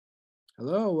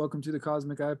Hello, welcome to the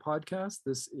Cosmic Eye podcast.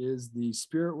 This is the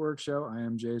Spirit Work Show. I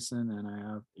am Jason, and I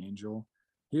have Angel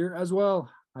here as well.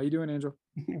 How you doing, Angel?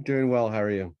 Doing well. How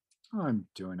are you? I'm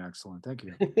doing excellent, thank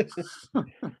you.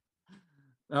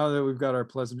 Now that we've got our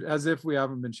pleasant, as if we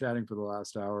haven't been chatting for the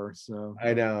last hour. So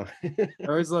I know. I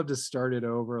always love to start it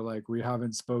over like we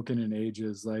haven't spoken in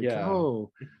ages. Like, Yeah.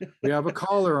 oh, we have a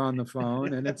caller on the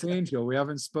phone, and it's Angel. We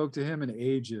haven't spoke to him in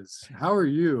ages. How are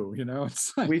you?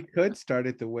 It's like We could start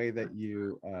it uh, the way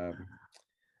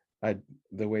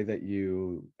that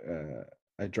you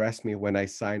address me when I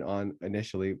sign on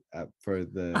initially for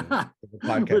the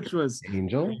podcast. which was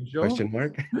Angel? Angel. Question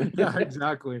mark. Yeah,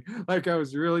 exactly. Like I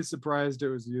was really surprised it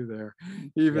was you there,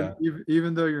 even Yeah. even,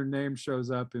 even though your name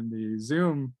shows up in the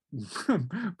Zoom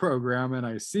program and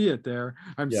I see it there.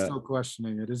 I'm Yeah. still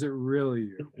questioning it. Is it really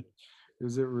you?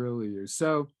 Is it really you?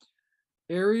 So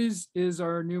Aries is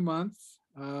our new month,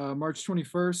 March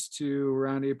 21st to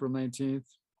around April 19th.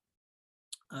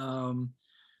 Um,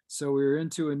 so we're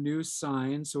into a new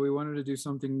sign. So we wanted to do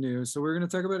something new. So we're going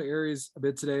to talk about Aries a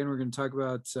bit today, and we're going to talk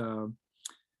about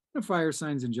fire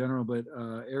signs in general, but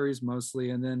Aries mostly,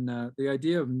 and then the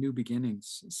idea of new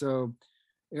beginnings. So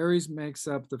Aries makes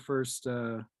up the first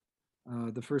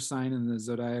sign in the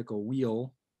zodiacal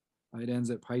wheel. It ends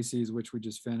at Pisces, which we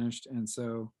just finished, and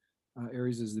so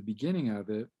Aries is the beginning of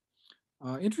it.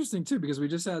 Interesting too, because we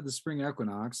just had the spring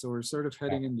equinox, so we're sort of Yeah.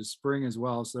 heading into spring as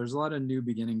well. So there's a lot of new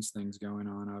beginnings things going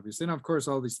on, obviously, and of course,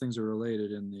 all these things are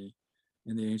related in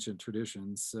the ancient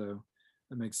traditions. So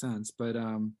that makes sense. But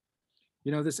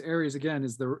this Aries again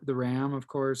is the ram, of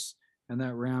course, and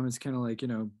that ram is kind of like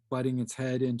butting its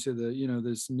head into the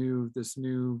this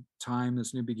new time,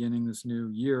 this new beginning, this new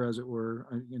year, as it were,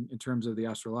 in terms of the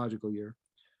astrological year.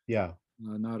 Yeah.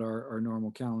 Not our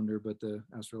normal calendar, but the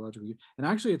astrological year. And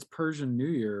actually, it's Persian New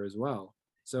Year as well.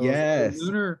 So for Yes.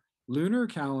 lunar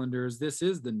calendars, this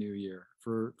is the new year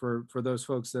for those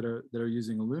folks that are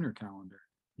using a lunar calendar.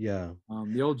 Yeah.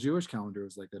 The old Jewish calendar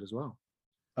was like that as well.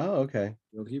 Oh, okay.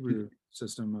 The old Hebrew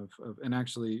system of and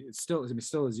actually it still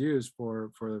is used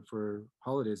for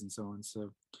holidays and so on.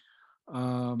 So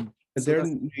But so their that's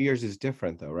New Year's is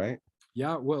different though, right?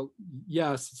 yeah, well,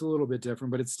 yes, it's a little bit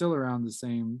different, but it's still around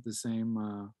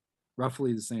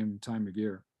roughly the same time of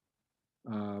year,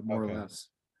 more or Okay. less,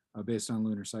 based on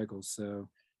lunar cycles. So,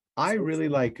 I so really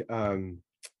like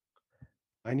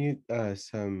I knew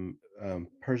some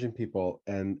Persian people,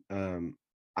 and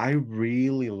I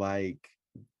really like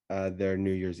their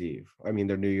New Year's Eve. I mean,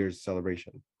 their New Year's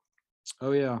celebration.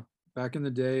 oh yeah, back in the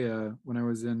day when I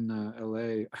was in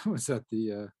LA, I was at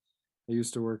I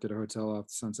used to work at a hotel off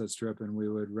the Sunset Strip, and we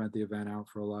would rent the event out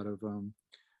for a lot of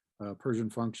Persian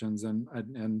functions,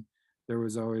 and there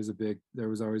was always a big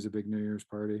New Year's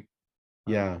party.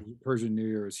 Uh, Yeah, Persian New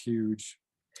Year is huge.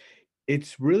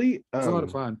 it's really It's a lot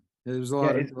of fun. There's yeah, it's a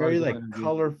lot of very good like energy.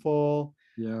 colorful.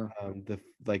 Yeah, The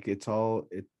like it's all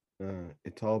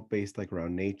based like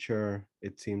around nature.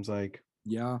 It seems like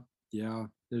yeah, yeah.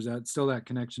 There's that still that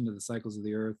connection to the cycles of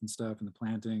the earth and stuff, and the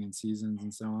planting and seasons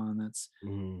and so on. That's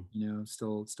mhm.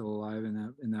 still alive in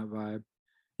that vibe.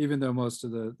 Even though most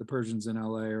of the Persians in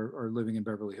LA are living in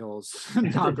Beverly Hills,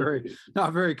 not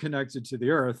very connected to the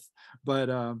earth, but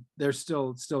they're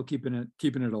still keeping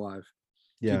it alive,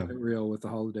 Yeah, keeping it real with the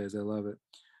holidays. I love it.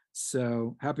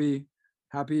 So happy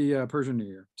Persian New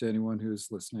Year to anyone who's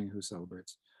listening who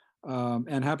celebrates.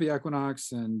 And happy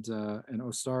equinox and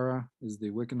Ostara is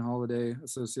the Wiccan holiday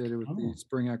associated with the oh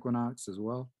spring equinox as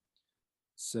well.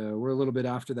 So we're a little bit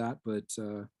after that, but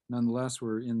nonetheless,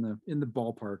 we're in the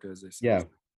ballpark, as they say. yeah,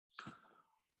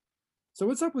 So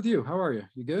what's up with you? How are you?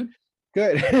 You good?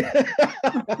 good.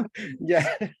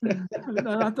 Yeah.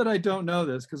 Not that I don't know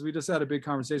this because we just had a big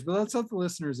conversation, but let's let the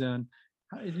listeners in.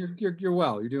 You're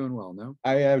well. You're doing well, no?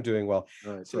 I am doing well.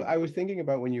 All right, So perfect. I was thinking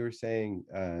about when you were saying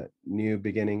new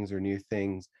beginnings or new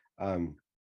things, um,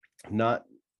 not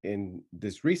in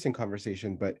this recent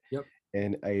conversation, but Yep.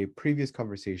 in a previous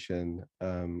conversation,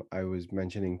 I was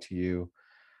mentioning to you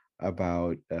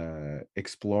about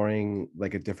exploring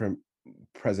like a different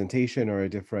presentation or a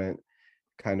different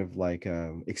kind of like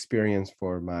experience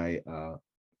for my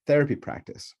therapy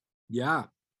practice. Yeah.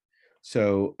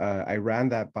 So I ran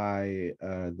that by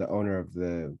the owner of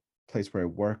the place where I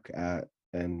work at,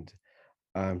 and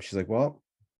she's like, "Well,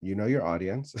 you know your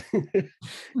audience,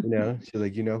 She's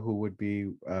like, you know who would be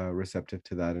receptive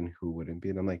to that and who wouldn't be."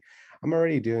 And I'm like, "I'm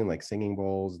already doing like singing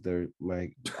bowls. They're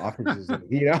my office is like,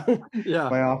 Yeah.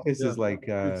 my office Yeah. is like,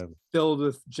 It's filled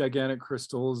with gigantic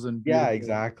crystals and yeah, beautiful.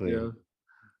 exactly. Yeah.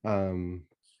 Um,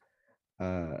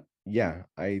 yeah,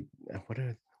 I what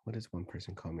are what does one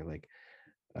person call me like?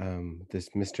 this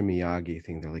Mr. Miyagi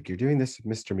thing. They're like, you're doing this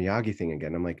Mr. Miyagi thing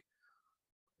again. I'm like,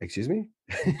 excuse me?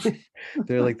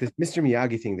 They're like, this Mr.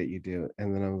 Miyagi thing that you do.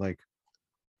 And then I'm like,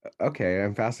 okay,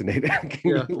 I'm fascinated.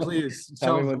 Can Yeah, you like please tell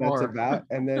tell me me what that's more. about?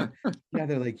 And then yeah,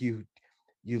 they're like, you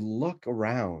look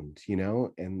around,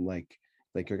 and like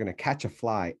you're gonna catch a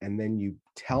fly, and then you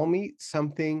tell me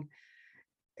something,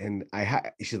 and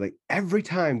she's like, every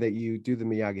time that you do the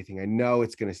Miyagi thing, I know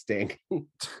it's gonna sting.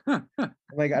 I'm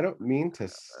like, I don't mean to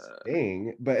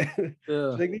sting, but she's Yeah,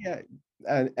 like, yeah,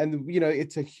 and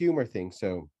it's a humor thing.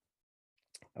 So,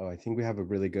 oh, I think we have a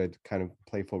really good kind of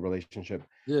playful relationship.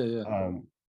 yeah, yeah. Um,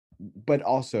 but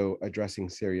also addressing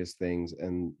serious things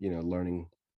and learning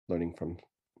from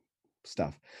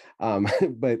stuff.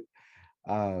 But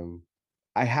um,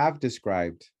 I have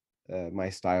described my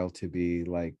style to be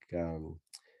like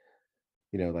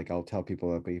like I'll tell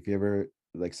people that, but if you ever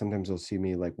like sometimes you'll see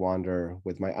me like wander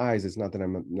with my eyes, it's not that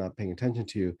I'm not paying attention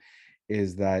to you,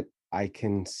 is that I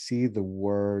can see the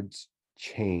words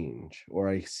change, or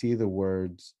I see the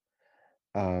words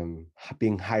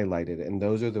being highlighted, and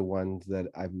those are the ones that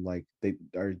I'm like, they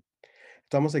are,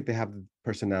 it's almost like they have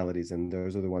personalities, and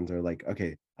those are the ones that are like,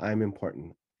 okay, I'm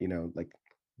important, like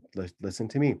listen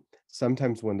to me.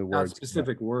 Sometimes when the That words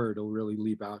specific word will really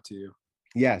leap out to you.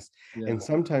 yes, Yeah, and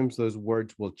sometimes those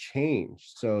words will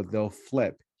change, so they'll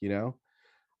flip,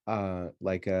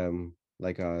 like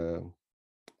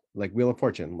like Wheel of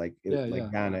Fortune, yeah, like yeah.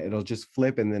 Ghana, it'll just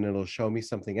flip and then it'll show me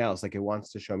something else, like it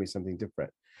wants to show me something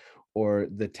different, or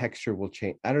the texture will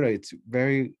change. I don't know, it's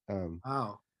very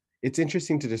Wow. it's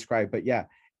interesting to describe, but yeah.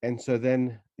 And so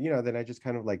then, then I just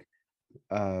kind of like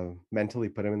mentally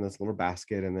put them in this little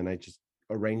basket, and then I just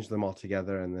arrange them all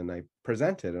together, and then I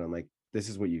present it, and I'm like, this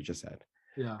is what you just said.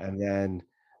 Yeah. And then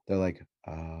they're like,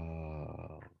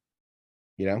 oh,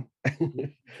 you know?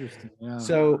 Interesting. Yeah.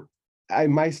 So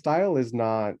my style is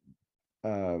not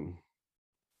um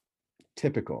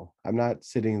typical. I'm not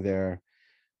sitting there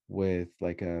with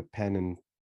like a pen and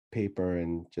paper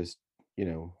and just,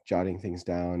 jotting things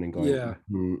down and going, Yeah.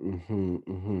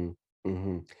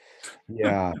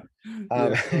 yeah. Yeah.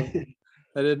 Um,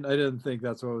 I didn't think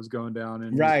that's what was going down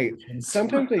in your right. sessions.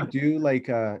 Sometimes I do like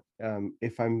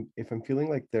if I'm feeling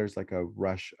like there's like a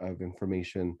rush of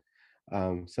information,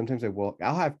 sometimes I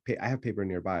have paper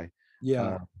nearby. Yeah.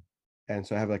 Uh, and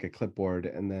so I have like a clipboard,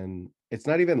 and then it's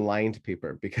not even lined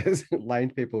paper because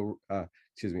lined paper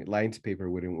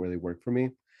wouldn't really work for me.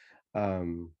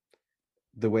 Um,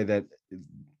 the way that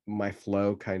my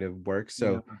flow kind of works.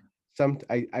 Yeah. So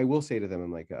I will say to them,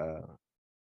 I'm like,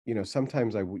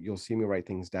 sometimes you'll see me write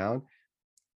things down.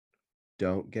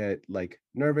 Don't get like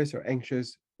nervous or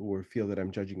anxious or feel that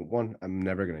I'm judging. One, I'm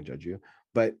never going to judge you,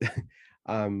 but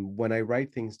when I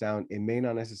write things down, it may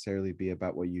not necessarily be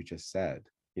about what you just said.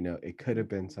 It could have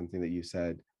been something that you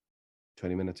said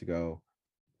 20 minutes ago,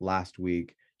 last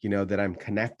week, that I'm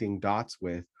connecting dots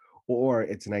with, or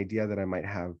it's an idea that I might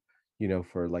have,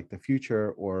 for like the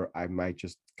future, or I might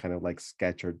just kind of like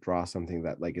sketch or draw something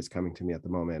that like is coming to me at the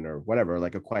moment, or whatever,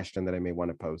 like a question that I may want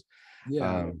to pose.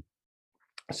 Yeah.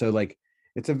 So like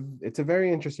it's a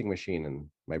very interesting machine in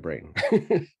my brain.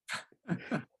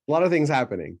 A lot of things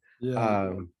happening.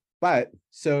 Yeah. But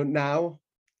so now,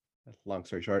 long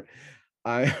story short,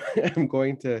 I am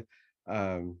going to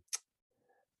um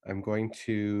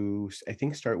I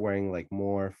think start wearing like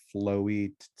more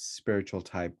flowy spiritual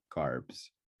type garbs,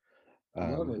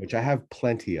 I love it. which I have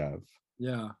plenty of.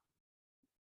 Yeah.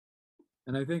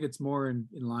 And I think it's more in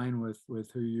line with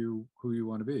who you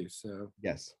want to be. So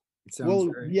Yes. it sounds Well,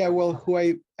 very yeah, well, who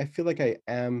I feel like I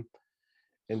am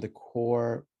in the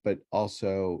core, but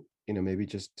also, maybe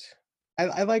just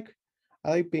I like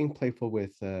being playful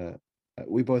with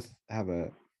we both have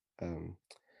um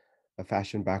a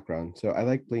fashion background. So I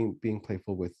like being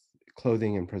playful with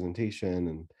clothing and presentation,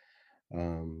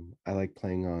 and I like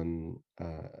playing on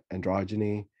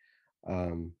androgyny.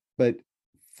 But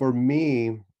for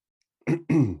me,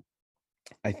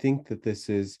 I think that this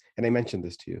is, and I mentioned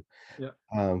this to you.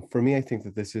 yeah. For me, I think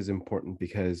that this is important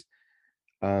because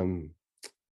um,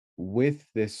 with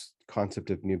this concept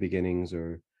of new beginnings,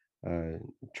 or uh,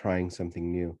 trying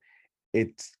something new,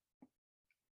 it's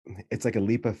it's like a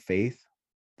leap of faith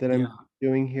that I'm Yeah.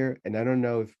 doing here, and I don't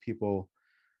know if people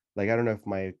like, I don't know if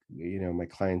my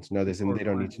clients know Your this, and core they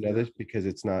don't need clients. to know Yeah. this because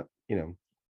it's not,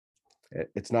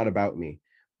 it's not about me.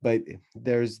 But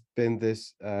there's been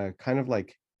this kind of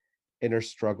like inner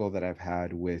struggle that I've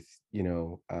had with,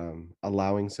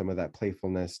 allowing some of that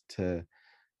playfulness to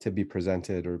be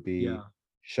presented or be Yeah.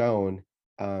 shown,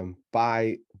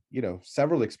 by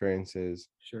several experiences.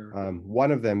 Sure.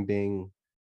 One of them being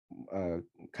uh,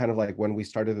 kind of like when we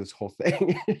started this whole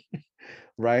thing,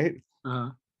 right?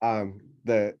 Uh,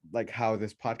 The like how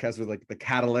this podcast was like the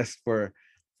catalyst for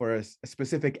a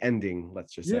specific ending,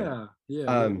 let's just say. yeah, yeah, yeah,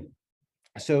 Um,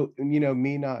 so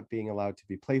me not being allowed to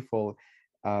be playful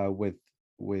with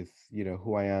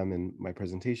who I am and my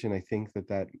presentation, I think that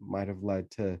that might have led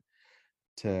to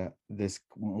this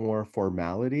more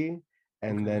formality.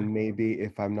 And okay, then maybe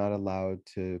if I'm not allowed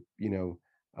to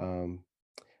um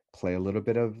play a little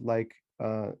bit of like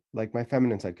my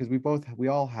feminine side, because we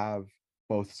all have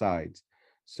both sides.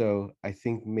 So I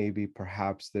think maybe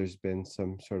perhaps there's been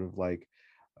some sort of like,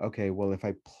 okay, well, if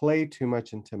I play too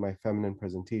much into my feminine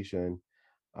presentation,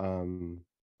 um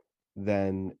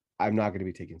then I'm not going to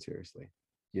be taken seriously,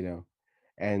 you know.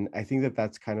 And I think that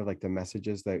that's kind of like the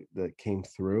messages that came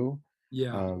through,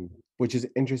 yeah, which is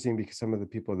interesting because some of the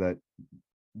people that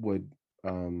would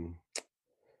um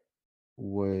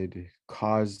would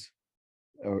cause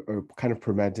or kind of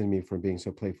prevented me from being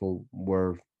so playful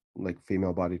were like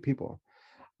female bodied people.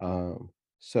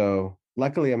 So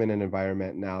luckily I'm in an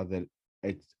environment now that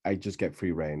I just get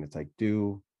free reign. It's like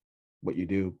do what you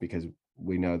do because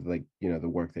we know like the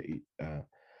work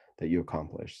that you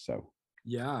accomplish. So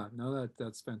yeah. No,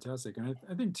 that's fantastic, and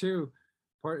I think too,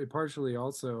 partially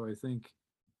also, I think,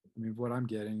 I mean, what I'm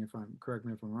getting, if I'm correct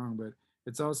me if I'm wrong, but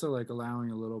it's also like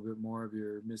allowing a little bit more of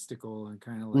your mystical and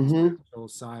kind of like hmm spiritual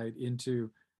side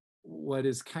into what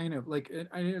is kind of like,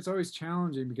 it's always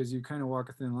challenging because you kind of walk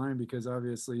a thin line because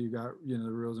obviously you got, the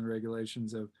rules and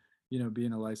regulations of,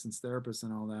 being a licensed therapist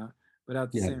and all that. But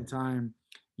at the yeah, same time,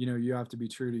 you have to be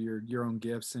true to your own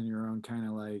gifts and your own kind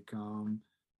of like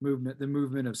movement, the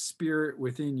movement of spirit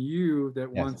within you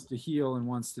that yes, wants to heal and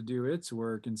wants to do its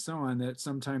work and so on, that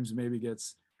sometimes maybe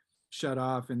gets shut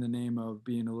off in the name of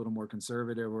being a little more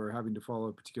conservative or having to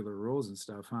follow particular rules and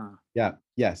stuff, huh? yeah,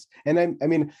 yes. And I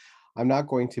mean, I'm not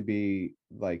going to be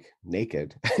like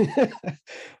naked.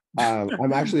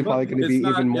 I'm actually Well, probably going to be it's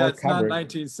even not, yeah, more it's not covered.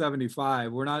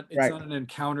 1975. We're not, it's Right. not an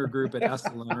encounter group at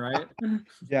Esalen, right?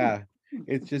 Yeah,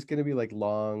 it's just gonna be like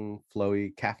long,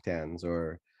 flowy caftans,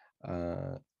 or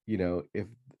if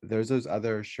there's those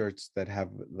other shirts that have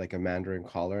like a Mandarin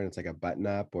collar and it's like a button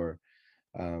up, or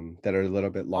that are a little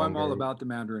bit Oh, I'm all longer. about the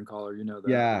Mandarin collar, that.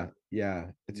 Yeah,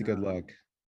 yeah, it's a good Yeah. look.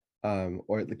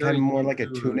 Or the kind Very of more deep like a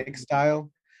guru. tunic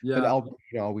style, but Yeah.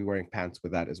 I'll be wearing pants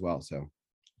with that as well. So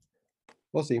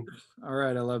we'll see. All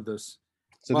right. I love this.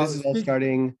 So this Well, is all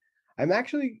starting. I'm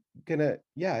actually gonna,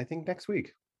 yeah, I think next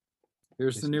week.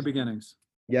 here's the This new is beginnings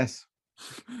yes,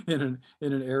 in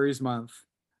an Aries month.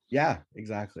 yeah,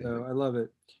 exactly. So I love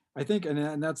it. I think,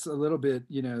 and that's a little bit,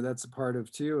 that's a part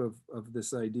of too of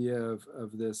this idea of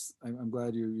this. I'm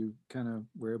glad you kind of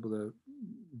were able to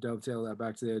dovetail that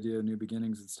back to the idea of new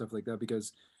beginnings and stuff like that,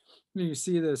 because you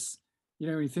see this,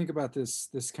 when you think about this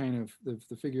kind of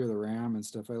the figure of the ram and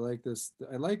stuff. I like this.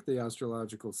 I like the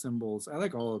astrological symbols. I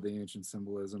like all of the ancient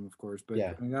symbolism, of course, but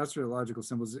Yeah, I mean, the astrological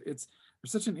symbols. It's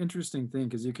such an interesting thing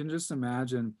because you can just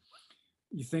imagine,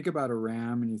 you think about a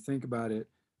ram and you think about it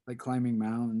like climbing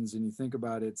mountains, and you think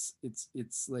about it's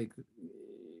like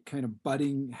kind of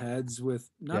butting heads with,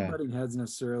 not yeah, butting heads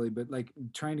necessarily, but like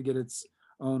trying to get its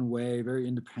own way, very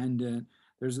independent.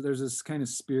 There's this kind of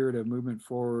spirit of movement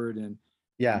forward and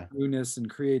yeah. newness and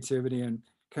creativity and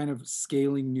kind of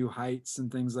scaling new heights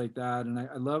and things like that. And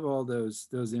I love all those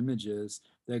images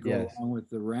that go Yes. along with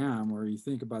the ram, where you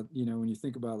think about, when you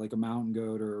think about like a mountain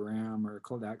goat or a ram or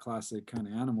that classic kind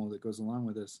of animal that goes along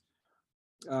with this.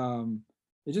 um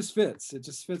it just fits,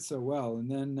 so well. And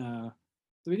then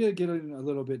so we did get in a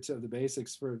little bit of the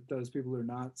basics for those people who are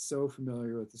not so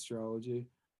familiar with astrology.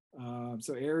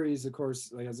 So Aries, of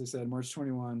course, like as I said, March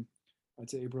 21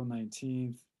 to April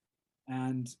 19th,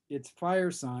 and it's fire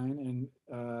sign,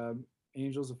 and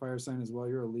Angel's a fire sign as well.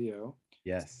 You're a Leo.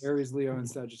 So Yes. Aries, Leo, and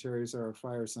Sagittarius are our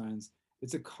fire signs.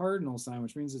 It's a cardinal sign,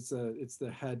 which means it's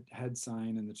the head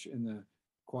sign in the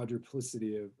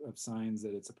quadruplicity of signs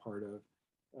that it's a part of.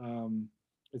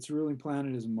 Its ruling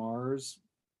planet is Mars,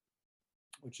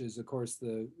 which is of course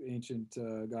the ancient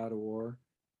god of war,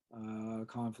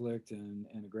 conflict and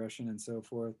aggression and so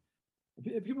forth.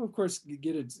 People of course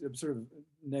get a sort of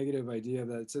negative idea of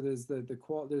that. So there's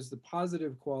there's the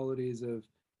positive qualities of,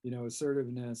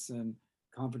 assertiveness and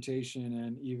confrontation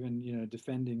and even,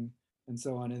 defending and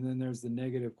so on. And then there's the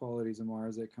negative qualities of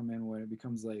Mars that come in when it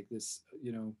becomes like this,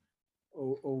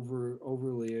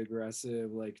 overly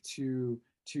aggressive, like too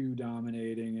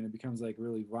dominating, and it becomes like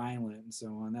really violent and so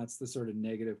on. That's the sort of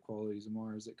negative qualities of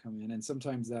Mars that come in, and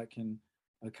sometimes that can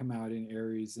come out in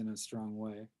Aries in a strong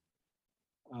way.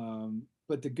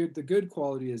 But the good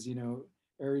quality is,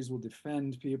 Aries will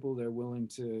defend people. They're willing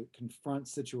to confront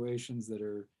situations that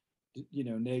are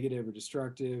negative or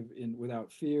destructive in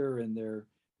without fear, and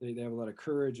they have a lot of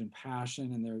courage and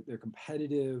passion, and they're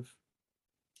competitive,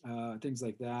 things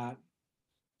like that.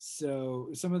 So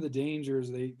some of the dangers,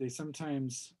 they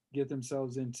sometimes get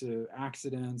themselves into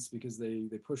accidents because they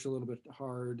push a little bit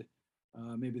hard.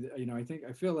 Maybe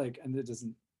I feel like, and it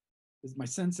doesn't. My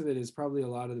sense of it is probably a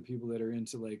lot of the people that are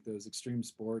into like those extreme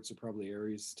sports are probably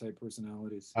Aries type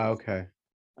personalities. Okay.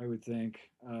 I would think.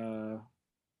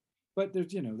 But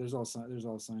there's all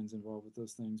signs involved with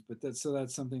those things. But that's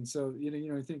something. So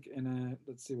I think, and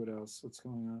let's see what's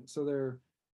going on. So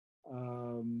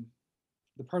um,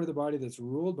 the part of the body that's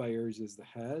ruled by Aries is the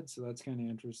head. So that's kind of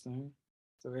interesting.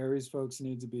 So Aries folks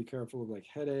need to be careful of like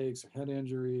headaches or head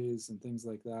injuries and things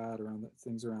like that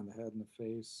things around the head and the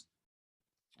face.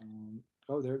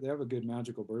 Oh, they have a good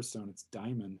magical birthstone. It's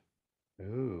diamond.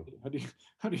 Ooh. How do you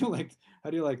how do you like how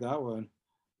do you like that one?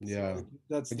 Yeah. So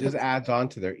that's It just that's adds on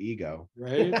to their ego.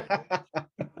 right.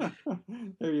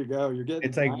 There you go. You're getting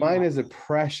It's like diamond. mine is a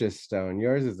precious stone.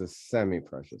 Yours is a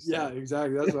semi-precious Yeah, stone.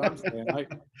 exactly. That's what I'm saying.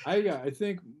 I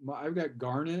think I've got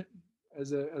garnet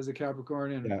as a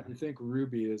Capricorn, and Yeah. I think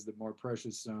ruby is the more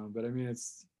precious stone. But I mean,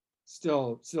 it's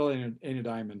still ain't a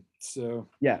diamond. So,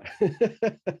 Yeah.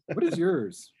 what is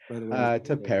yours, by the way? I was It's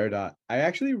a curious. peridot. I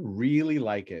actually really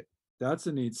like it. That's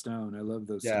a neat stone. I love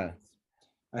those stones.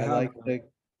 Yeah. I I have like the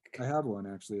I have one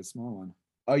actually, a small one.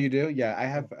 Oh, you do? Yeah,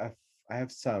 Yeah. I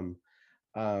have some.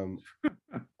 Um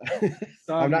I'm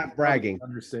Some is not probably bragging. an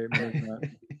understatement, isn't it?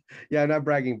 Yeah, I'm not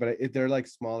bragging, but they're like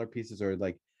smaller pieces, or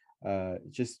like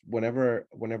just whenever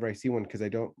I see one, because I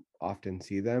don't often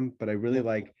see them, but I really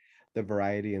Yeah. like the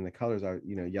variety and the colors are,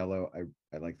 yellow.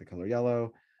 I like the color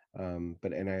yellow.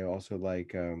 But and I also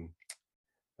like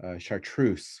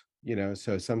chartreuse,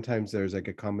 so sometimes there's like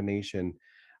a combination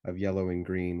of yellow and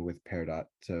green with peridot.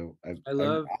 So I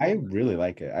love I really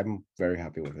like it. I'm very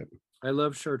happy with it. I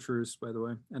love chartreuse, by the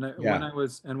way. And Yeah.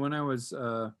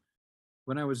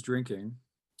 when I was drinking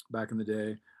back in the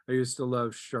day, I used to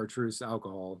love chartreuse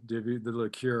alcohol. The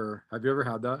liqueur? Have you ever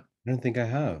had that? I don't think I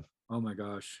have. Oh my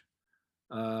gosh.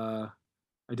 Uh,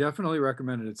 I definitely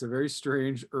recommend it. It's a very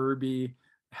strange, herby,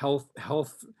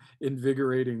 health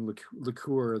invigorating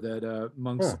liqueur that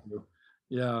monks Huh. do.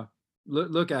 Yeah,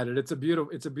 look at it. It's a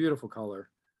beautiful color.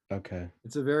 Okay.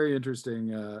 It's a very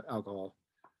interesting alcohol.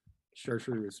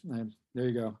 Chartreuse. There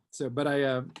you go. So, but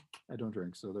I don't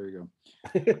drink. So there you go.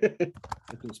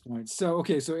 At this point. So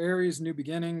okay, so Aries, new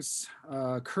beginnings,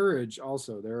 courage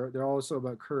also. They're also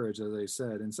about courage, as I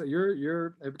said. And so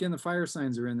you're again, the fire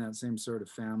signs are in that same sort of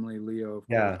family. Leo, of course,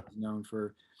 Yeah. is known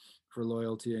for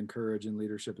loyalty and courage and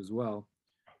leadership as well.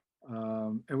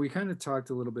 And we kind of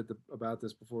talked a little bit about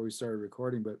this before we started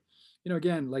recording, but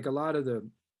again, like a lot of the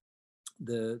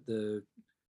the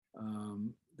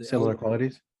Similar element,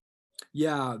 qualities.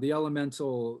 yeah, the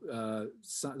elemental,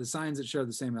 the signs that share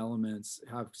the same elements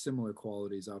have similar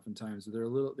qualities oftentimes.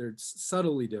 They're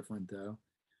subtly different though.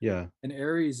 Yeah. And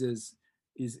Aries is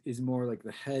more like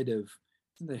the head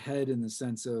in the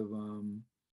sense of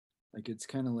like it's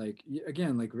kind of like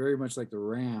again like very much like the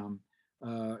ram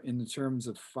in the terms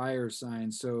of fire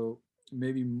signs. So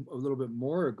maybe a little bit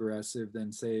more aggressive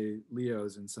than say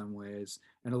Leo's in some ways,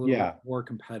 and a little bit Yeah. more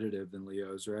competitive than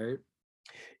Leo's, right?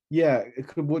 Yeah.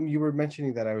 When you were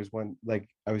mentioning that, I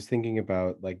was thinking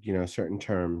about, like, certain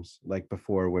terms, like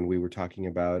before when we were talking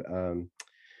about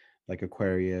like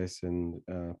Aquarius and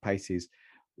Pisces,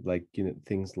 like,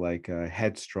 things like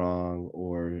headstrong,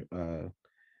 or uh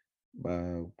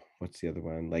what's the other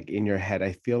one, like in your head.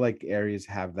 I feel like Aries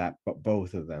have that, but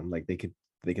both of them, like they could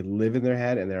live in their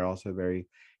head, and they're also very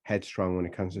headstrong when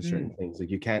it comes to certain Mm, things. Like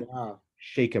you can't yeah.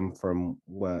 shake them from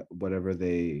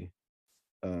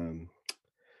um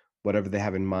whatever they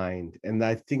have in mind. And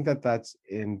I think that that's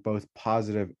in both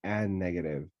positive and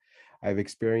negative. I've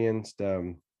experienced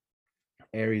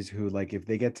Aries who, like, if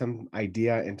they get some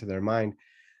idea into their mind,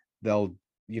 they'll,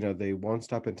 they won't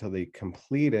stop until they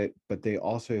complete it. But they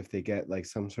also, if they get like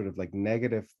some sort of like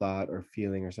negative thought or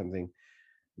feeling or something,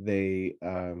 they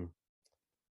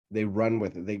they run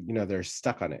with it. They're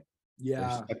stuck on it. They're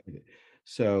Yeah. stuck with it.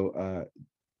 So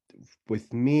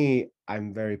with me,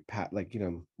 I'm very like,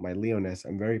 my Leoness,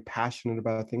 I'm very passionate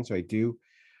about things. So I do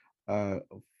uh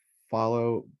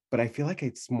follow, but I feel like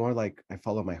it's more like I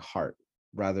follow my heart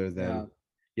rather Yeah. than,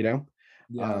 you know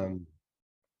Yeah. um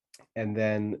and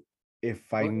then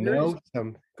if I Well, Aries. know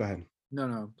some go ahead. No,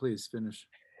 no, please finish.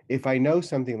 If I know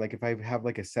something, like if I have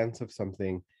like a sense of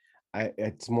something,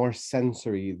 it's more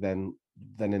sensory than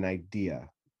an idea.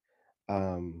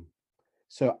 um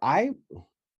so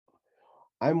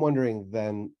I'm wondering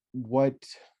then what,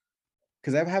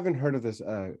 because I haven't heard of this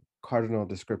cardinal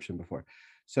description before.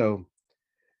 So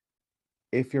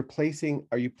if you're placing,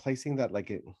 are you placing that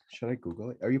like it, should I Google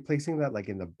it? Are you placing that like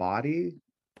in the body?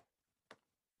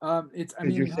 It's, I Because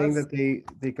mean, you're saying that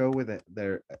they go with it,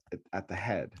 they're at the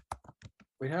head.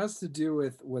 it has to do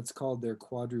with what's called their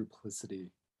quadruplicity,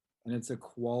 and it's a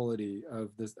quality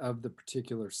of this of the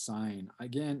particular sign.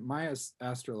 Again, my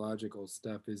astrological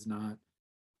stuff is not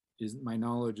is my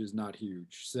knowledge is not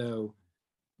huge. So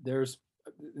there's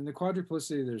in the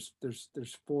quadruplicity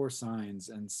there's four signs,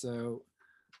 and so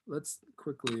let's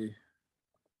quickly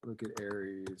look at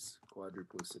Aries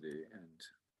quadruplicity and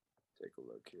take a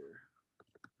look here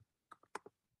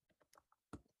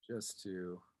just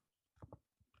to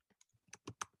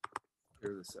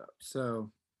clear this up. So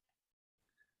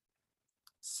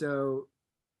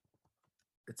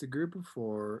it's a group of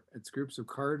four. It's groups of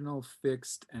cardinal,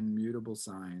 fixed, and mutable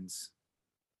signs.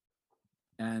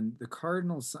 And the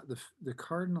cardinal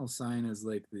sign is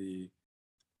like the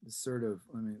sort of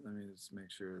let me just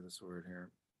make sure of this word here.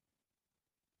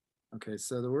 Okay,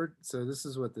 so this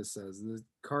is what this says. The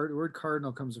word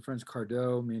cardinal comes from French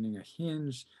cardot, meaning a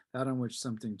hinge, that on which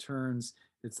something turns.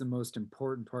 It's the most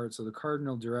important part. So the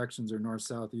cardinal directions are north,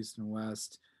 south, east, and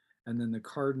west. And then the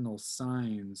cardinal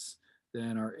signs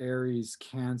then are Aries,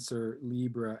 Cancer,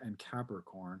 Libra, and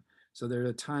Capricorn. So there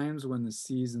are times when the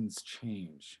seasons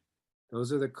change.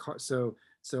 Those are so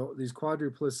these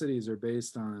quadruplicities are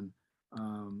based on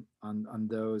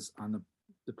those on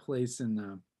the place in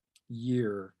the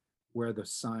year where the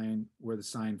sign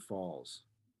falls.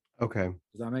 Okay.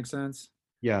 Does that make sense?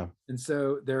 Yeah. And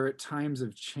so they're at times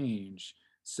of change.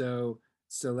 So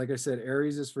like I said,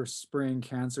 Aries is for spring,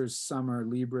 Cancer's summer,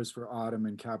 Libra's for autumn,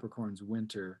 and Capricorn's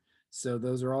winter. So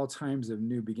those are all times of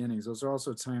new beginnings. Those are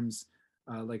also times,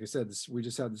 like I said, we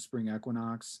just had the spring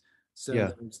equinox. So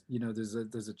Yeah. there's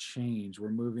there's a change. We're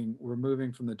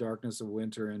moving from the darkness of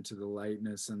winter into the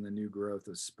lightness and the new growth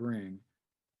of spring.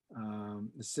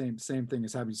 The same thing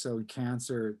is happening. So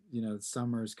Cancer,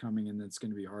 summer is coming, and it's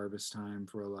going to be harvest time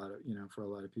for a lot of for a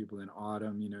lot of people. In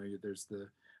autumn, there's the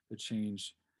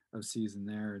change of season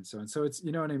there, and so it's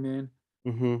what I mean.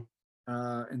 Mm-hmm.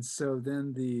 And so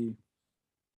then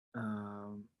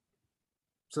um,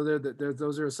 so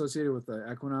those are associated with the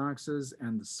equinoxes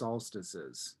and the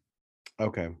solstices.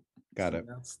 Okay. Got So it.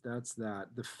 that's that.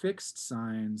 The fixed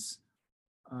signs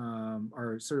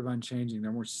are sort of unchanging.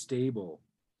 They're more stable,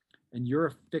 and you're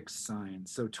a fixed sign.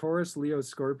 So Taurus, Leo,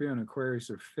 Scorpio, and Aquarius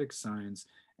are fixed signs,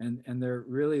 and they're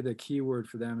really the key word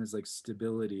for them is like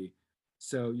stability.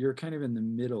 So you're kind of in the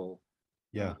middle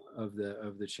Yeah. of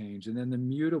the change, and then the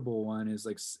mutable one is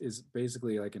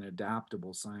basically like an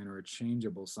adaptable sign or a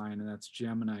changeable sign, and that's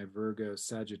Gemini, Virgo,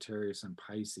 Sagittarius, and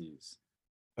Pisces.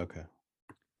 Okay.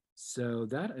 So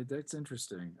that's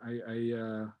interesting.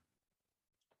 I'm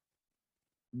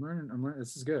learning.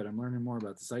 This is good. I'm learning more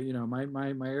about this.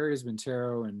 My area has been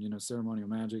tarot and ceremonial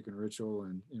magic and ritual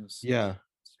and Yeah.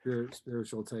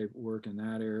 spiritual type work in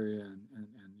that area and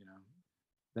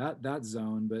that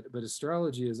zone. But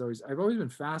astrology is always I've always been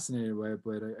fascinated by it,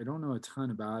 but I don't know a ton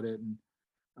about it, and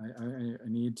I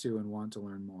need to and want to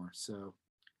learn more. So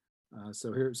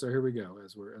here we go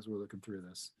as we're looking through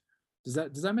this. Does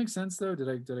that make sense though? Did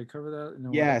I cover that in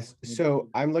a way? Yes. So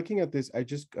I'm looking at this. I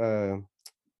just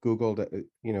Googled,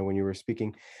 when you were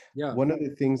speaking. Yeah. One of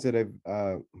the things that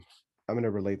I'm going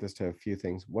to relate this to a few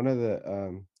things. One of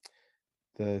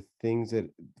the things that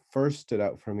first stood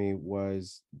out for me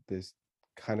was this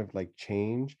kind of like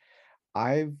change.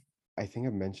 I've I think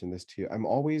I've mentioned this to you. I'm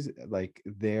always like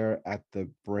there at the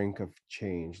brink of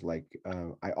change. Like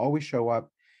I always show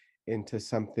up into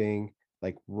something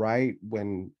like right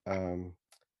when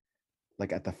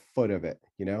like at the foot of it.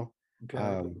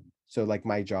 Okay. So like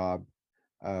my job,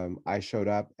 I showed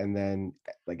up and then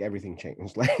like everything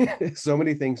changed. Like so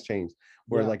many things changed.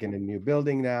 We're Yeah. like in a new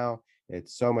building now.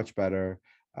 It's so much better.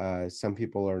 Some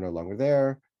people are no longer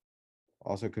there.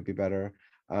 Also could be better.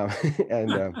 Um,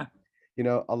 and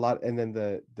a lot. And then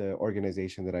the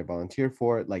organization that I volunteer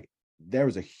for, like there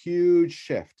was a huge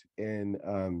shift in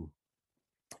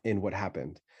what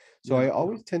happened. So Yeah. I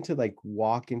always tend to like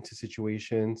walk into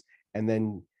situations and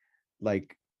then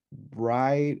like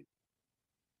right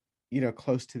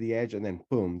close to the edge, and then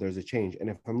boom, there's a change. And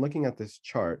if I'm looking at this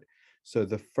chart, so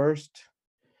the first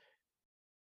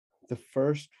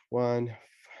one,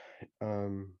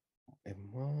 and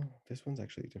well, this one's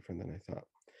actually different than I thought.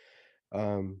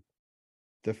 um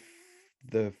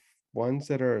the ones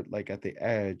that are like at the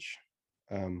edge,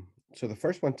 so the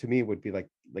first one to me would be like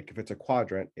if it's a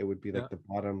quadrant, it would be Yeah. like the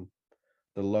bottom,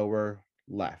 the lower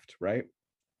left, right?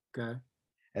 Okay.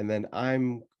 And then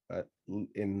I'm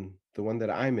in the one that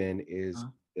I'm in is Uh,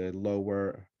 the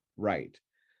lower right.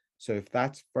 So if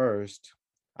that's first,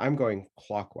 I'm going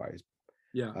clockwise.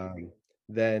 Yeah. Um,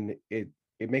 then it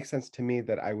makes sense to me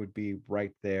that I would be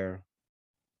right there,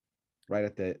 right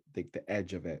at the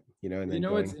edge of it, and You then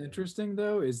know what's going, interesting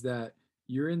though is that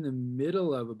you're in the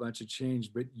middle of a bunch of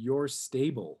change, but you're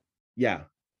stable. yeah,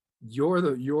 You're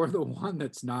the one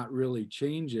that's not really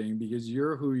changing because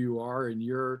you're who you are, and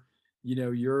you're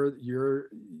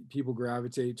people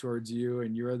gravitate towards you,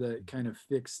 and you're the kind of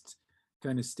fixed,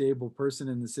 kind of stable person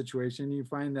in the situation. You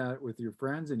find that with your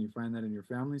friends, and you find that in your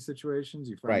family situations,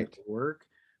 you find that right. at work,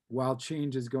 while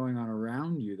change is going on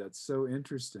around you. That's so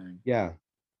interesting. Yeah.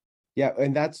 Yeah,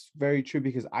 and that's very true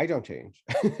because I don't change.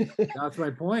 That's my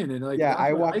point. And like Yeah, that's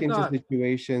I what I walk into thought.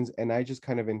 situations and I just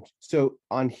kind of so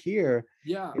on here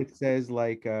Yeah. it says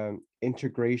like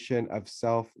integration of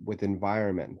self with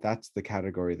environment. That's the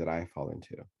category that I fall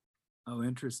into. Oh,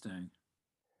 interesting.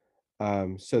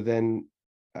 So then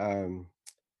um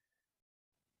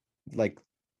like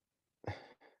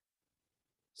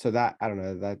so that I don't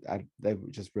know that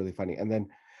was just really funny. And then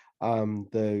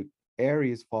the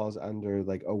Aries falls under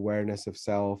like awareness of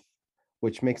self,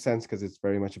 which makes sense because it's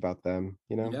very much about them.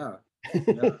 Yeah.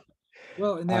 Yeah.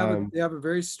 Well, and Um they have a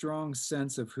very strong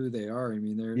sense of who they are. I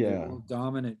mean, their yeah, real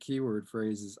dominant keyword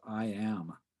phrase is "I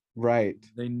am." right.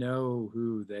 They know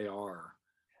who they are.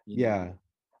 You know.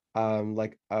 Yeah.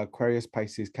 Like Aquarius,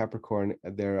 Pisces, Capricorn,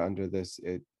 they're under this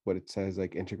what it says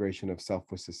like integration of self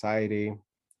with society,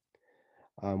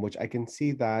 which I can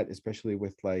see that especially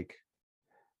with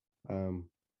um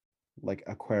like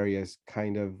Aquarius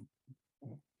kind of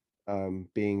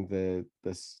being the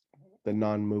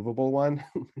non-movable one.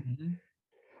 Mhm.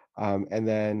 And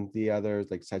then the others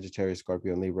like Sagittarius,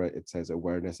 Scorpio, and Libra, it says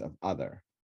awareness of other.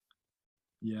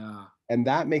 Yeah. And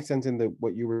that makes sense in the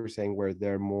what you were saying where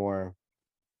they're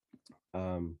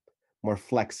um more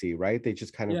flexy, right? They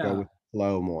just kind of go Yeah. with the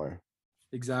flow more.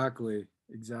 Exactly.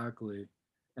 Exactly.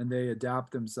 And they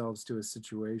adapt themselves to a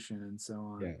situation and so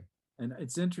on. Yeah. And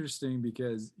it's interesting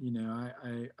because,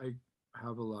 I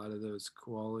have a lot of those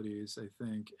qualities, I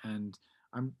think, and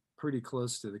I'm pretty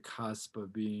close to the cusp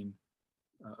of being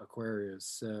Aquarius.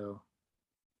 So,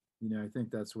 I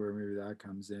think that's where maybe that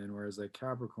comes in. Whereas like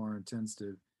Capricorn tends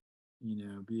to,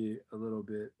 be a little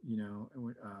bit,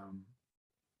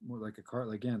 more like a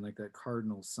card again, like that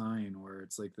cardinal sign where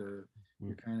it's like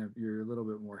Mm. you're a little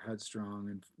bit more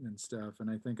headstrong and stuff.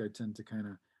 And I think I tend to kind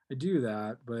of I do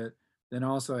that, but then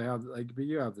also I have like, but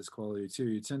you have this quality too.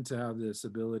 You tend to have this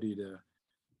ability to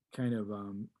kind of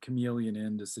chameleon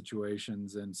into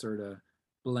situations and sort of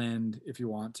blend if you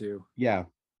want to, Yeah.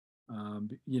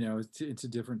 into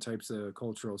different types of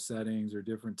cultural settings or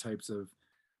different types of,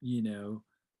 you know,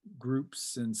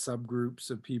 groups and subgroups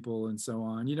of people and so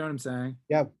on. You know what I'm saying?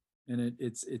 Yeah. And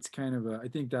it's kind of I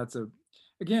think that's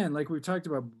again, like we talked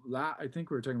about, I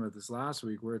think we were talking about this last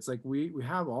week, where it's like we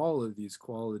have all of these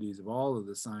qualities of all of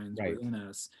the signs Right. within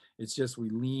us. It's just we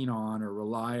lean on or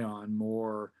rely on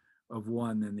more of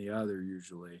one than the other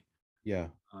usually. Yeah.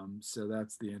 So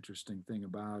that's the interesting thing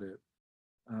about it.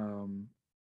 Um,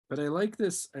 but I like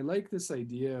this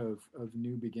idea of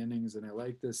new beginnings, and I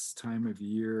like this time of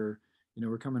year.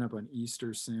 We're coming up on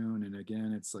Easter soon, and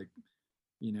again, it's like,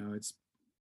 it's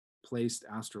placed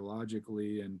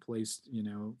astrologically and placed,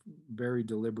 very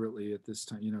deliberately at this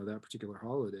time, that particular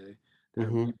holiday, that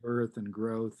Hmm. rebirth and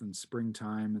growth and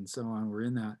springtime and so on. We're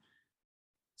in that.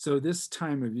 So this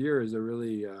time of year is a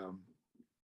really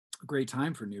great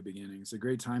time for new beginnings, a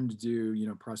great time to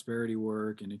do, prosperity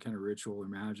work, any kind of ritual or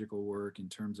magical work in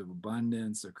terms of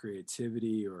abundance or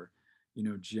creativity, or,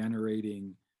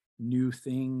 generating new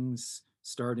things,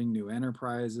 starting new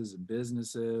enterprises and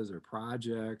businesses or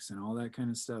projects and all that kind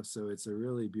of stuff. So it's a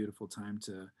really beautiful time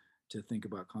to think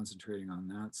about concentrating on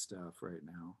that stuff right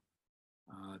now.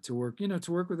 To work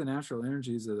with the natural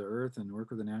energies of the earth and work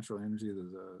with the natural energy of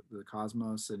the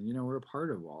cosmos. And, we're a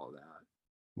part of all of that,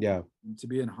 Yeah. and to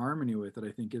be in harmony with it,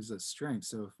 I think gives us strength.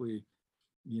 So if we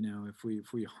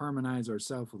harmonize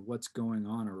ourselves with what's going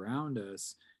on around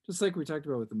us, just like we talked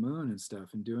about with the moon and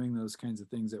stuff, and doing those kinds of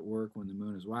things at work when the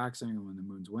moon is waxing and when the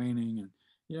moon's waning, and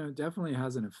it definitely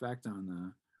has an effect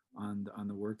on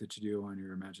the work that you do, on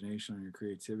your imagination, on your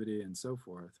creativity, and so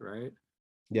forth, right?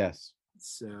 Yes.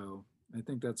 So I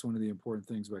think that's one of the important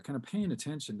things about kind of paying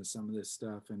attention to some of this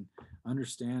stuff and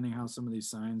understanding how some of these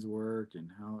signs work, and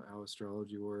how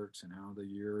astrology works, and how the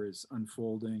year is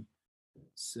unfolding.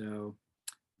 So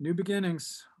new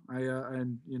beginnings.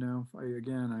 And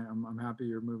I'm happy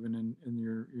you're moving in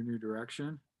your new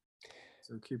direction.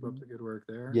 So keep up the good work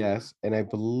there. Yes. And I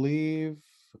believe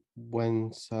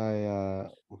once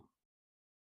um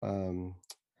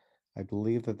I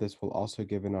believe that this will also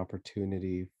give an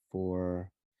opportunity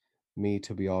for me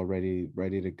to be all ready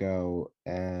to go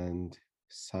and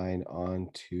sign on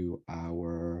to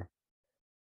our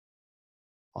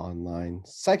online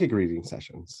psychic reading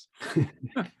sessions.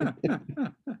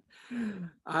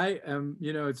 I am,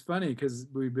 it's funny because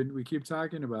we keep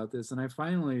talking about this, and I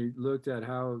finally looked at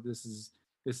how this is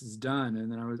done, and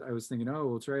then I was thinking, oh,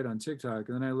 we'll try it on TikTok,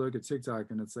 and then I look at TikTok,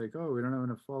 and it's like, oh, we don't have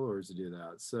enough followers to do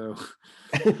that, so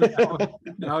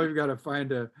now we've got to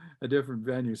find a different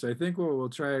venue. So I think we're going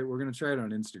to try it on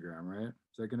Instagram, right?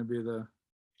 Is that going to be the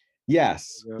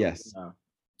Yes, go? yes, Yeah.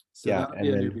 So yeah, that'll be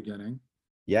and a new then beginning.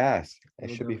 yes, it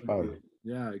It'll should be definitely be. fun.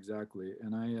 Yeah, exactly.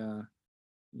 And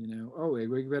oh wait,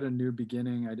 we got a new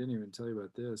beginning. I didn't even tell you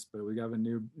about this, but we got a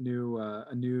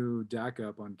new deck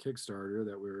up on Kickstarter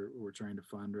that we're trying to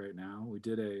fund right now. We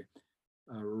did a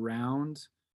round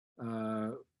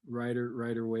uh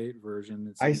rider weight version.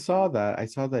 It's I like, saw that. I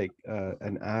saw like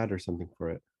an ad or something for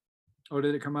it. oh,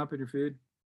 did it come up in your feed?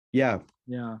 Yeah,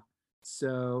 Yeah.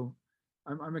 So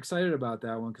I'm excited about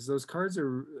that one because those cards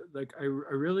are like I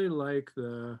really like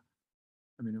the.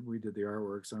 I mean, we did the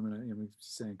artwork, so I'm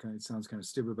saying it sounds kind of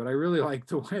stupid, but I really like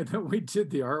the way that we did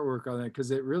the artwork on that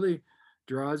because it really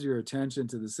draws your attention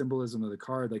to the symbolism of the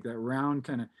card, like that round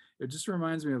kind of. It just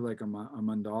reminds me of like a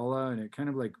mandala, and it kind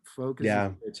of like focuses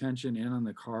yeah, your attention in on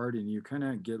the card, and you kind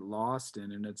of get lost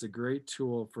in. And it's a great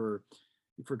tool for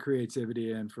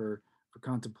creativity and for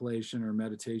contemplation or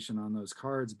meditation on those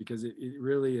cards because it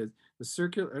really is the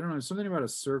circular. I don't know, something about a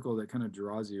circle that kind of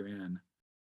draws you in.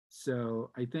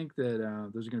 So I think that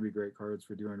those are going to be great cards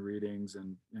for doing readings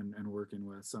and working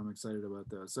with. So I'm excited about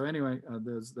those. So anyway,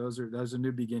 those are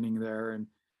new beginning there. And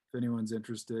if anyone's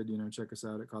interested, check us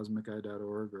out at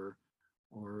cosmiceye.org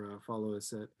or follow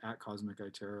us at Cosmic Eye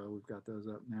Tarot. We've got those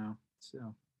up now.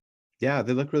 So yeah,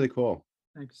 they look really cool.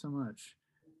 thank you so much.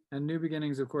 And new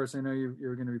beginnings, of course. I know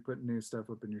you're going to be putting new stuff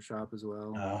up in your shop as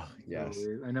well. And Oh, so yes.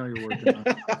 I know you're working on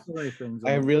so many things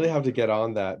I on the really have to get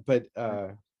on that, but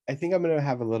right. I think I'm gonna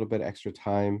have a little bit extra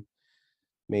time,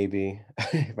 maybe,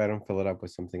 if I don't fill it up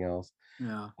with something else.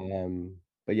 Yeah.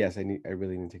 But yes, I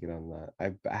really need to get on that.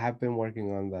 I have been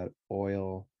working on that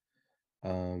oil.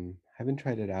 Haven't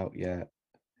tried it out yet.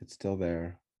 It's still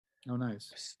there, Oh,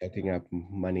 nice. soaking up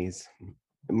money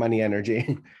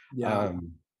energy. Yeah.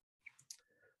 Um,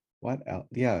 what else?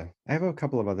 Yeah, I have a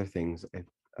couple of other things.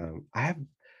 I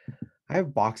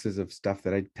have boxes of stuff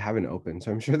that I haven't opened,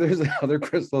 so I'm sure there's other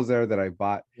crystals there that I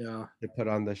bought Yeah. to put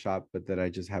on the shop, but that I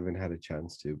just haven't had a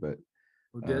chance to. But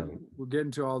We'll get um, we'll get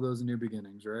into all those new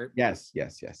beginnings, right? yes,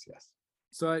 yes, yes, yes.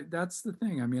 So that's the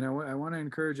thing. I mean, I want to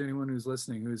encourage anyone who's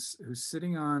listening, who's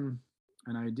sitting on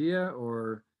an idea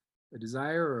or a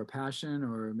desire or a passion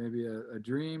or maybe a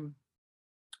dream,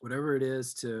 whatever it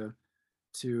is,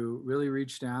 to really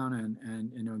reach down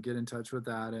and get in touch with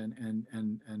that and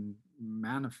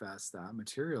manifest that,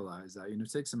 materialize that.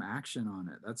 Take some action on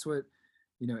it. That's what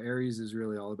Aries is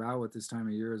really all about. What this time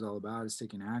of year is all about is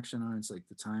taking action on it. It's like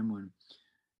the time when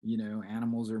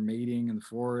animals are mating in the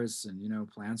forests, and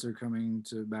plants are coming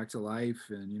back to life,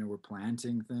 and we're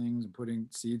planting things and putting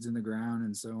seeds in the ground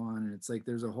and so on. And it's like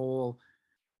there's a whole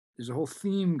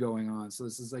theme going on. So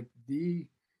this is like the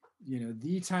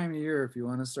time of year if you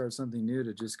want to start something new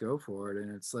to just go for it.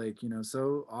 And it's like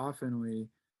so often we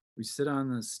sit on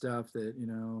the stuff that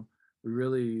we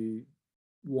really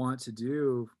want to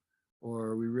do,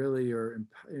 or we really are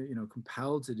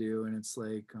compelled to do, and it's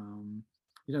like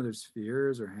there's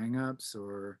fears or hangups,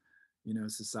 or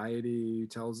society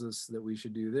tells us that we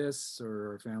should do this,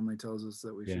 or our family tells us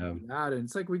that we should Yeah, do that, and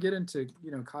it's like we get into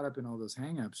caught up in all those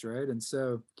hangups, right? And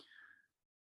so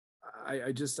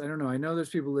I don't know. I know there's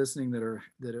people listening that are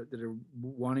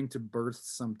wanting to birth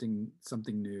something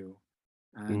new,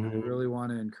 and I hmm really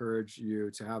want to encourage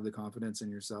you to have the confidence in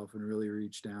yourself and really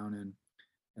reach down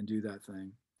and do that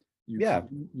thing. You yeah,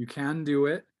 can you can do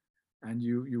it, and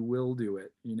you will do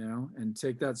it. And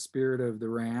take that spirit of the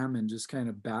ram and just kind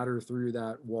of batter through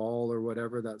that wall, or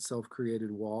whatever, that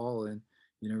self-created wall, and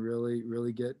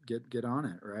really get on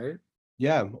it, right?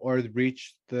 yeah. Or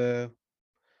reach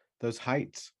those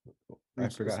heights. I Reach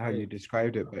those forgot how you heights.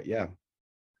 described it, but yeah,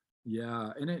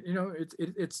 Yeah, and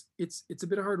it's a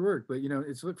bit of hard work, but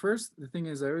it's what first. The thing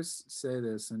is, I always say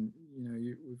this, and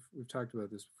we've talked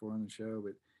about this before on the show,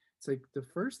 but it's like the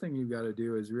first thing you've got to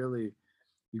do is really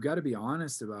you've got to be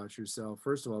honest about yourself,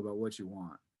 first of all, about what you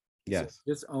want. So yes,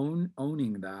 just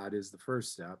owning that is the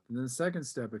first step, and then the second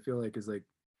step I feel like is like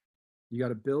you got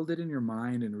to build it in your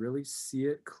mind and really see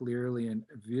it clearly and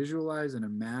visualize and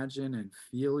imagine and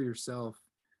feel yourself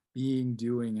being,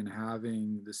 doing, and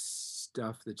having the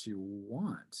stuff that you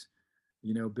want.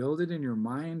 Build it in your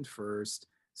mind first,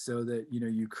 so that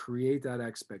you create that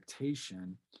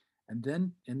expectation, and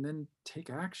then take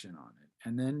action on it.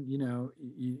 And then,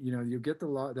 you'll get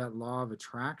that law of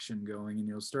attraction going, and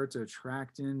you'll start to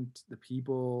attract in the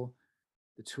people,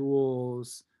 the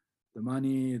tools, the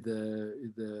money,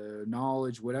 the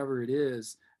knowledge, whatever it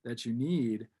is that you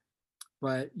need.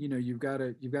 But you've got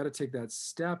to take that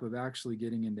step of actually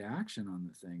getting into action on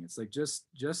the thing. It's like just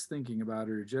thinking about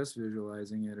it, or just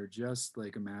visualizing it, or just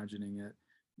like imagining it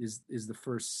is the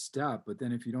first step. But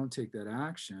then if you don't take that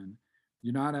action,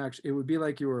 you're not actually, it would be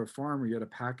like you were a farmer, you had a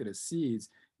packet of seeds,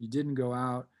 you didn't go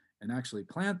out and actually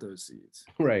plant those seeds.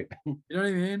 Right. You know what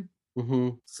I mean? Hmm.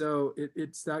 So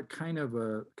it's that kind of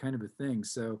a thing.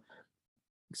 So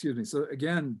excuse me. So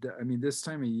again, I mean, this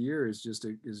time of year is just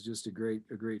a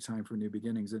great time for new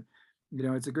beginnings. And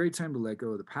it's a great time to let go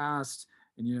of the past.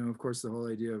 And of course, the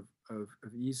whole idea of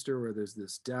Easter, where there's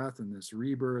this death and this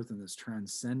rebirth and this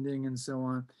transcending and so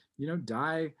on.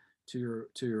 Die to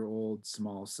your old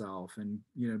small self, and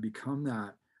become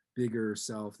that bigger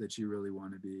self that you really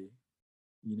want to be.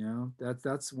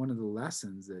 That's one of the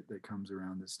lessons that comes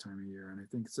around this time of year. And I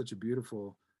think it's such a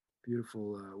beautiful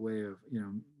way of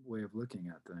looking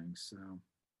at things. So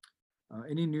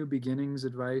any new beginnings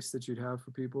advice that you'd have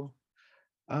for people?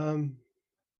 Um,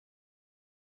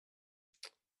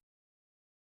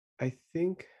 I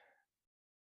think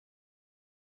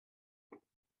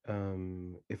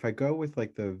if I go with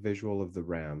like the visual of the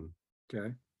ram,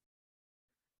 Okay.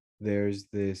 there's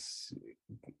this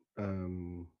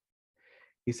um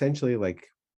essentially like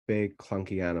big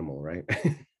clunky animal, right?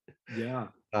 Yeah,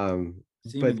 But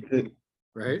seemingly,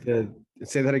 right? the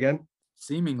say that again?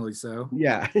 Seemingly so.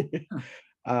 Yeah.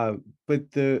 But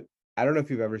I don't know if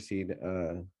you've ever seen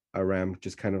a ram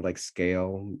just kind of like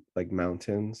scale like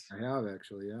mountains. I have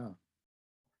actually, yeah.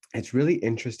 It's really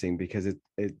interesting because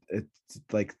it's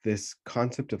like this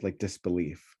concept of like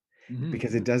disbelief, Hmm.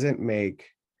 because it doesn't make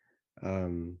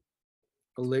um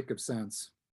A lick of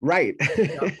sense. right.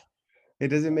 Yep. It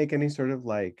doesn't make any sort of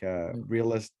like No.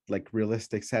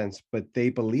 realistic sense, but they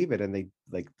believe it, and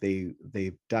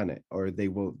they've done it, or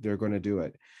they're going to do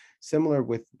it. Similar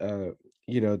with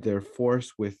their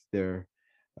force with their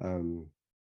um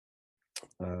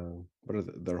what are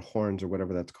their horns, or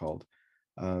whatever that's called.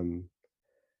 um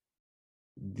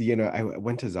I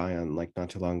went to Zion like not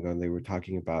too long ago, and they were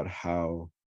talking about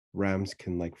how rams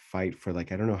can like fight for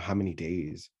like I don't know how many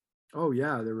days. Oh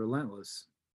yeah, they're relentless.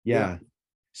 Yeah.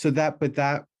 Yeah. But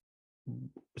that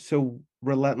so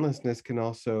relentlessness can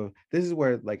also, this is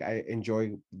where like I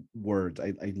enjoy words.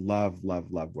 I love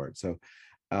words. So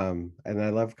and I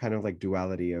love kind of like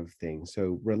duality of things.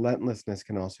 So relentlessness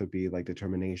can also be like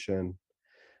determination,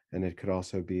 and it could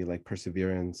also be like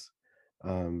perseverance,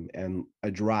 and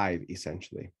a drive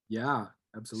essentially. Yeah,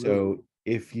 absolutely. So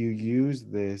if you use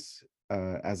this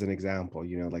as an example,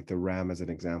 like the ram as an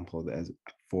example, as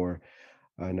for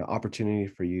an opportunity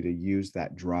for you to use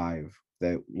that drive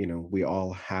that we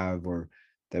all have, or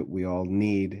that we all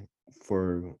need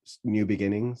for new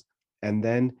beginnings, and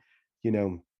then you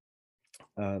know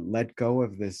let go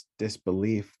of this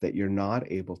disbelief that you're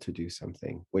not able to do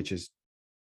something, which is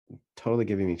totally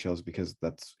giving me chills, because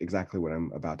that's exactly what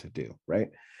I'm about to do, right?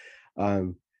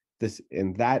 um this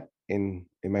in that in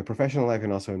my professional life,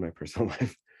 and also in my personal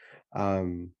life.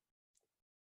 um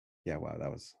yeah, wow,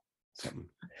 that was something.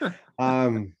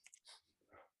 um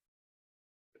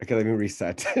okay, let me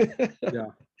reset.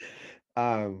 Yeah.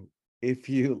 um if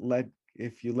you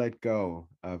let go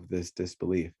of this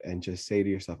disbelief and just say to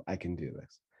yourself, I can do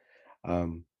this.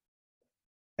 um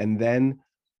and then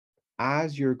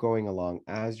as you're going along,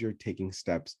 as you're taking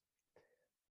steps,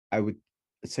 I would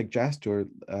suggest, or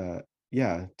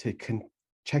yeah, to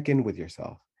check in with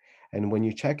yourself. And when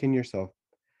you check in yourself,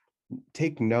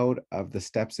 take note of the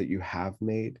steps that you have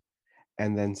made,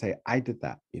 and then say, I did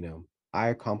that. I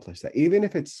accomplished that, even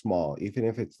if it's small, even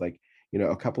if it's like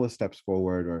a couple of steps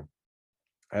forward, or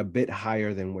a bit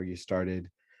higher than where you started,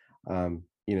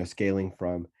 scaling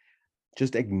from.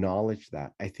 Just acknowledge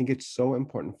that. I think it's so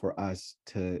important for us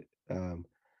to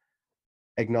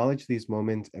acknowledge these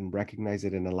moments and recognize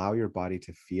it, and allow your body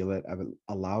to feel it,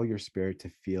 allow your spirit to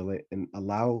feel it, and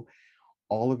allow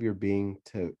all of your being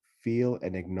to feel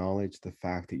and acknowledge the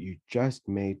fact that you just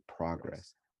made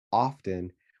progress.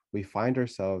 Often we find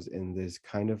ourselves in this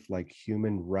kind of like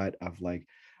human rut of like,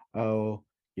 oh,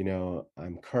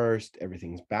 I'm cursed,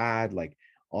 everything's bad, like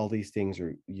all these things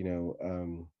are,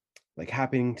 like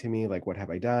happening to me, like what have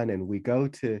I done? And we go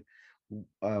to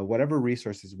whatever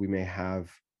resources we may have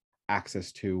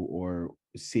access to, or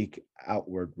seek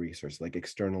outward resource, like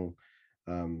external,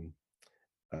 um,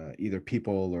 either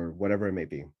people or whatever it may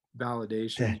be,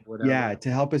 Validation, to whatever. yeah, to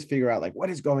help us figure out like what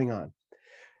is going on.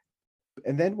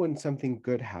 and then when something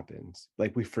good happens,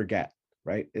 like we forget,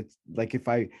 right? It's like if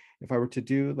I were to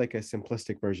do like a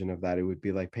simplistic version of that, it would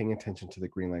be like paying attention to the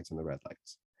green lights and the red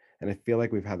lights. And I feel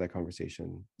like we've had that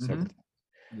conversation several Mhm. times.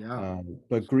 Yeah.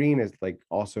 But green is like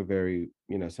also very,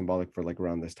 symbolic for like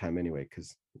around this time anyway,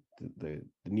 because the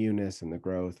newness and the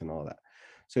growth and all that.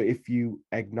 So if you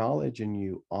acknowledge and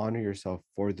you honor yourself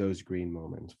for those green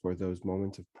moments, for those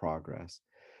moments of progress,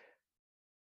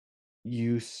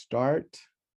 you start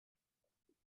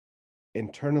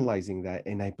internalizing that.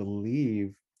 And I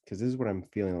believe, because this is what I'm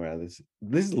feeling around this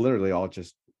is literally all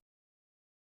just,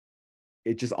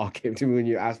 it just all came to me when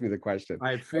you asked me the question.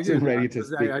 I I wasn't figured that ready to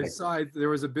because speak I like, saw there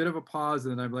was a bit of a pause,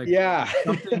 and I'm like, yeah.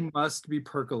 something must be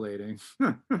percolating.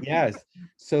 Yes.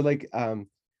 So like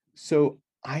so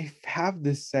I have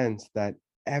this sense that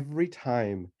every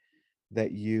time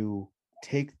that you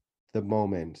take the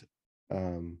moment,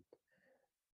 um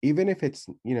even if it's,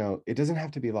 it doesn't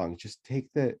have to be long, just take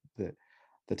the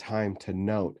time to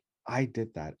note, I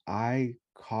did that. I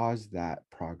caused that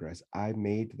progress. I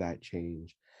made that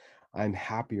change. I'm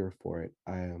happier for it.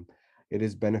 It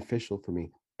is beneficial for me.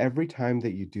 Every time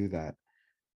that you do that,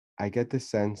 I get the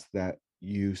sense that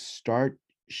you start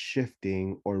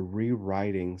shifting or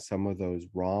rewriting some of those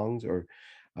wrongs, or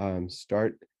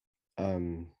start,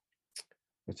 um,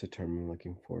 what's the term I'm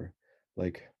looking for?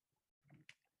 Like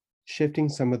shifting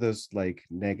some of those like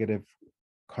negative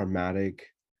karmatic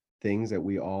things that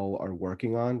we all are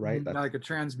working on, right? Mhm. Yeah, like a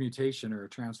transmutation or a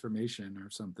transformation or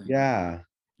something. Yeah.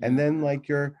 And Yeah. then like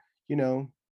you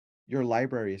know, your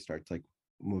library starts like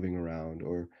moving around,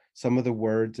 or some of the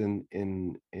words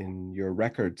in your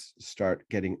records start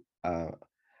getting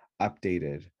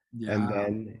updated, and Yeah.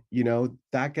 then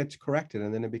that gets corrected,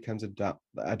 and then it becomes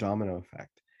a domino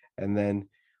effect. And then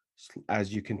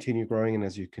as you continue growing and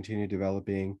as you continue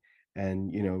developing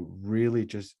and really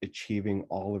just achieving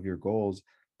all of your goals,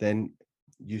 then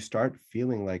you start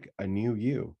feeling like a new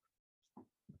you,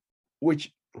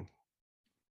 which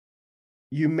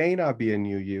you may not be a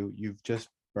new you. You've just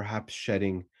perhaps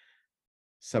shedding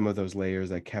some of those layers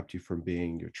that kept you from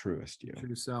being your truest you.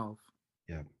 True self.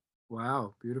 Yeah,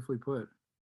 Wow. Beautifully put.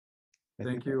 I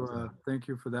think that was it. Thank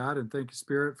you for that. And thank you,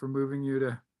 Spirit, for moving you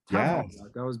to have all Yes.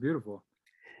 that. That was beautiful.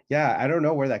 Yeah, I don't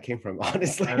know where that came from, I,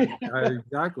 honestly.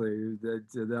 exactly.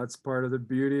 That's part of the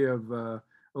beauty of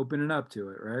opening up to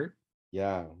it, right?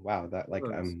 Yeah, wow, that like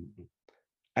Was.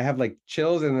 I have like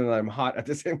chills and then I'm hot at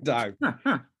the same time.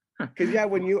 Because yeah,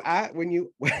 when you I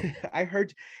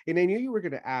heard, and I knew you were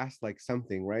gonna ask like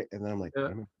something, right? And then I'm like, Yeah.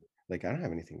 what am I, like, I don't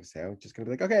have anything to say. I'm just gonna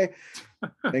be like, okay,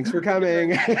 thanks for Okay.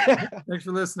 coming. Thanks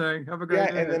for listening. Have a great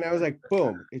Yeah, day. and then I was like,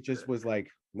 boom, it just was like,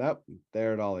 nope,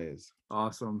 there it all is.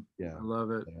 Awesome. Yeah. I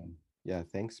love it. Yeah. Yeah,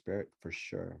 thanks, Spirit, for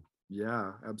sure.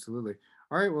 Yeah, absolutely.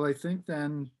 All right. Well, I think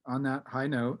then on that high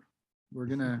note, we're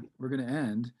gonna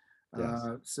end. Yes.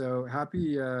 So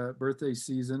happy birthday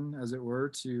season, as it were,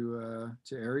 to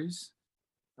Aries.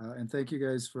 And thank you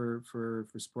guys for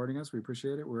supporting us. We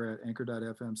appreciate it. We're at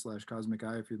anchor.fm/cosmic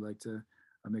eye if you'd like to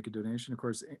make a donation. Of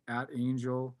course, at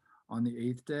Angel on the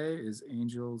eighth day is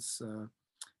Angel's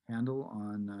handle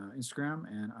on Instagram,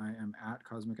 and I am at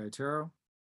Cosmic Eye Tarot.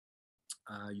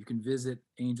 You can visit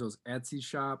Angel's Etsy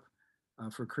shop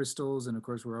for crystals, and of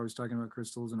course, we're always talking about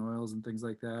crystals and oils and things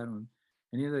like that. And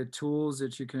any of the tools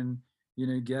that you can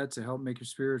get to help make your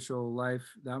spiritual life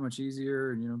that much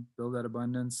easier, and build that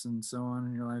abundance and so on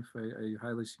in your life. I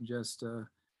highly suggest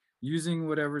using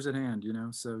whatever's at hand.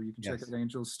 So you can check Yes. out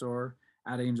Angel's store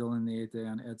at Angel in the Eighth Day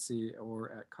on Etsy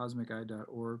or at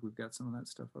cosmiceye.org. We've got some of that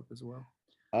stuff up as well.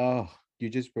 Oh, you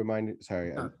just reminded, sorry,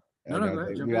 Yeah. I No, no, know go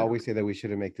ahead, that jump we in. always say that we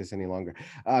shouldn't make this any longer.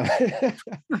 Uh,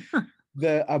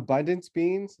 the abundance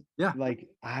beans, Yeah. like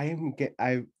I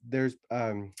there's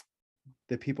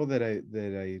the people that have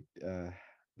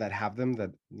them,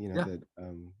 that Yeah. that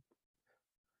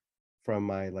from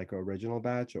my like original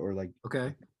batch, or like I Okay.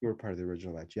 think you were part of the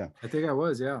original batch, yeah. I think I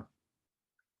was. Yeah.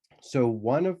 So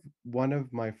one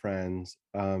of my friends,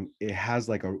 it has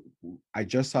like I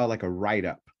just saw like a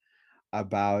write-up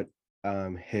about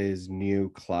his new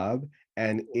club,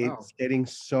 and Wow. it's getting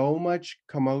so much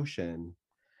commotion.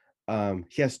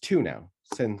 He has two now,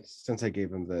 since I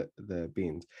gave him the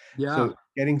beans. Yeah. So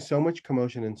getting so much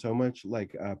commotion and so much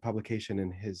like publication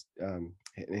in his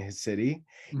city,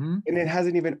 Hmm. and it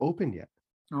hasn't even opened yet.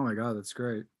 Oh my God, that's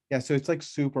great. Yeah, so it's like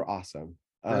super awesome.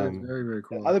 That is very, very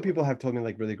cool. Other people have told me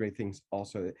like really great things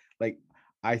also. Like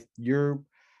I you're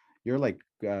like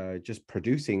just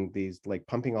producing these, like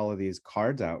pumping all of these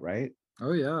cards out, right?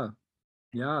 Oh yeah.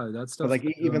 Yeah, that But stuff's like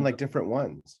been even doing. like different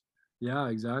ones. Yeah,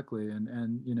 exactly. And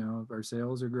our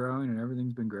sales are growing and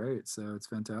everything's been great. So it's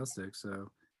fantastic. So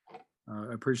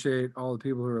I appreciate all the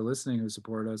people who are listening who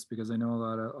support us, because I know a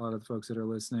lot of the folks that are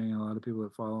listening and a lot of people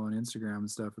that follow on Instagram and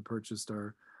stuff have purchased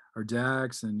our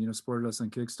decks and supported us on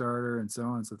Kickstarter and so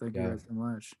on. So thank you Yeah. guys so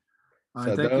much.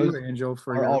 So Thank you, those Angel,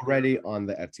 for are your already on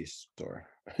the Etsy store.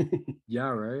 yeah,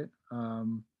 right.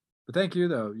 But thank you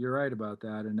though. You're right about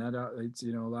that, and that it's a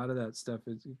lot of that stuff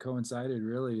it coincided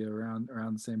really around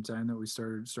the same time that we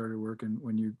started working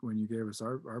when you gave us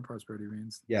our prosperity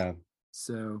beans. Yeah.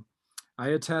 So I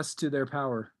attest to their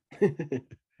power.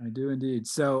 I do indeed.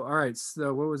 So, all right.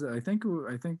 So, what was it? I think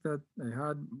that I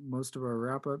had most of our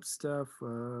wrap up stuff.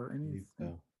 Anything?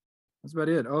 So, That's about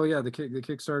it. Oh yeah, the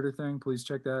Kickstarter thing. Please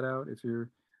check that out if you're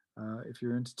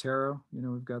into tarot.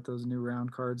 We've got those new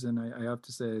round cards, and I have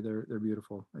to say they're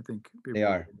beautiful. they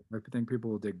are. I think people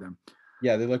will dig them.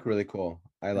 Yeah, they look really cool.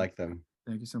 I Thank, like them.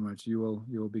 thank you so much. You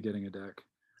will be getting a deck.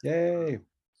 Yay.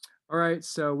 All right,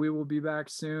 so we will be back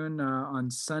soon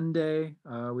on Sunday.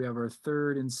 We have our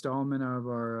third installment of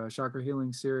our chakra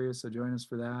healing series, so join us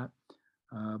for that.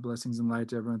 Blessings and light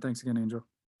to everyone. Thanks again, Angel.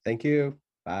 Thank you.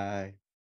 Bye.